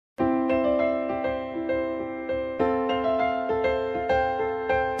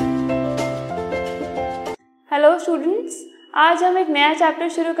Hello students, आज हम एक नया चैप्टर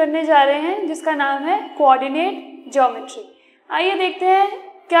शुरू करने जा रहे हैं जिसका नाम है कोऑर्डिनेट ज्योमेट्री। आइए देखते हैं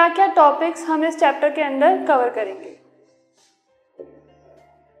क्या क्या टॉपिक्स हम इस चैप्टर के अंदर कवर करेंगे।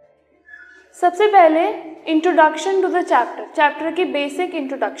 सबसे पहले इंट्रोडक्शन टू द चैप्टर की बेसिक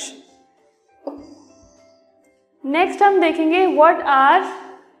इंट्रोडक्शन। नेक्स्ट हम देखेंगे व्हाट आर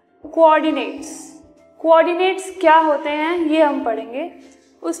कोऑर्डिनेट्स। कोऑर्डिनेट्स क्या होते हैं ये हम पढ़ेंगे।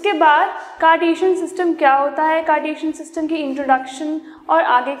 उसके बाद कार्टेशियन सिस्टम क्या होता है, कार्टेशियन सिस्टम की इंट्रोडक्शन और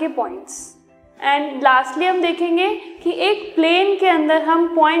आगे के पॉइंट्स। एंड लास्टली हम देखेंगे कि एक प्लेन के अंदर हम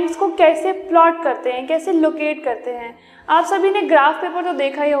पॉइंट्स को कैसे प्लॉट करते हैं, कैसे लोकेट करते हैं। आप सभी ने ग्राफ पेपर तो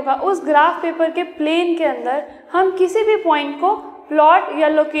देखा ही होगा। उस ग्राफ पेपर के प्लेन के अंदर हम किसी भी पॉइंट को प्लॉट या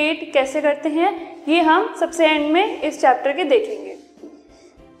लोकेट कैसे करते हैं, ये हम सबसे एंड में इस चैप्टर के देखेंगे।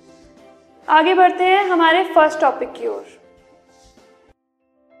 आगे बढ़ते हैं हमारे फर्स्ट टॉपिक की ओर।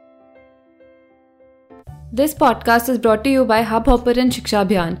 This podcast is brought to you bye hub hopper and शिक्षा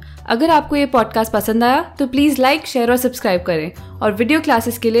अभियान। अगर आपको ये पॉडकास्ट पसंद आया तो प्लीज़ लाइक, शेयर और सब्सक्राइब करें और वीडियो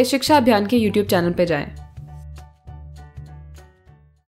क्लासेस के लिए शिक्षा अभियान के यूट्यूब चैनल पर जाएं।